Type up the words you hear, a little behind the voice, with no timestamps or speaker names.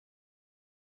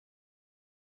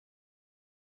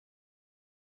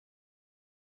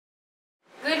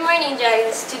morning,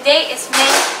 Dragons. Today is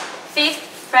May 5th,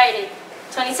 Friday,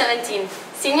 2017.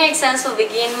 Senior exams will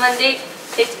begin Monday,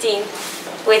 15th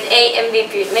with A and B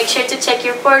period. Make sure to check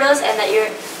your portals and that you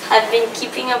have been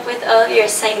keeping up with all of your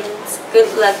assignments.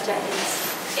 Good luck, Dragons.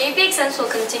 AP exams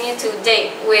will continue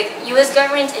today with U.S.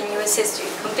 Government and U.S. History.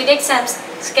 Complete exams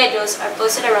schedules are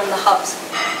posted around the halls.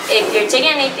 If you're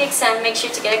taking an AP exam, make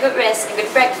sure to get a good rest, a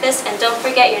good breakfast, and don't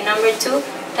forget your number 2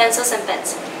 pencils and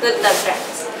pens. Good luck,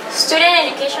 Dragons. Student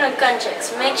educational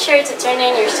contracts. Make sure to turn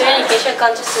in your student educational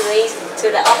contracts to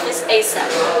the office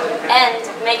ASAP. And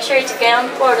make sure to get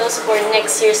on portals for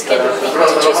next year's scheduling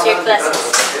to choose your classes.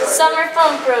 Summer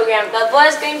Fun Program. Balboa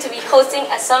is going to be hosting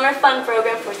a Summer Fun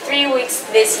Program for 3 weeks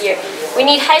this year. We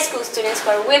need high school students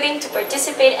who are willing to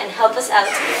participate and help us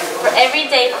out for every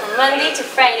day from Monday to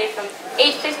Friday from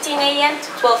 8:15 a.m. to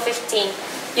 12:15.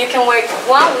 You can work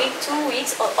 1 week, 2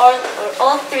 weeks, or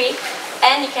all 3.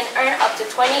 And you can earn up to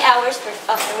 20 hours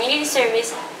of community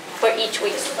service for each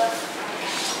week.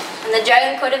 And the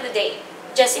Dragon Quote of the Day,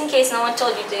 just in case no one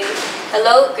told you today.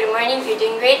 Hello, good morning, you're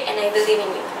doing great, and I believe in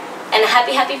you. And a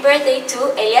happy birthday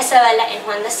to Elias Zavala and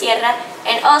Juan da Sierra,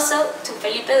 and also to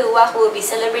Felipe Dua, who will be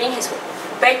celebrating his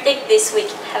birthday this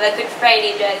week. Have a good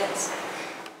Friday, Dragons.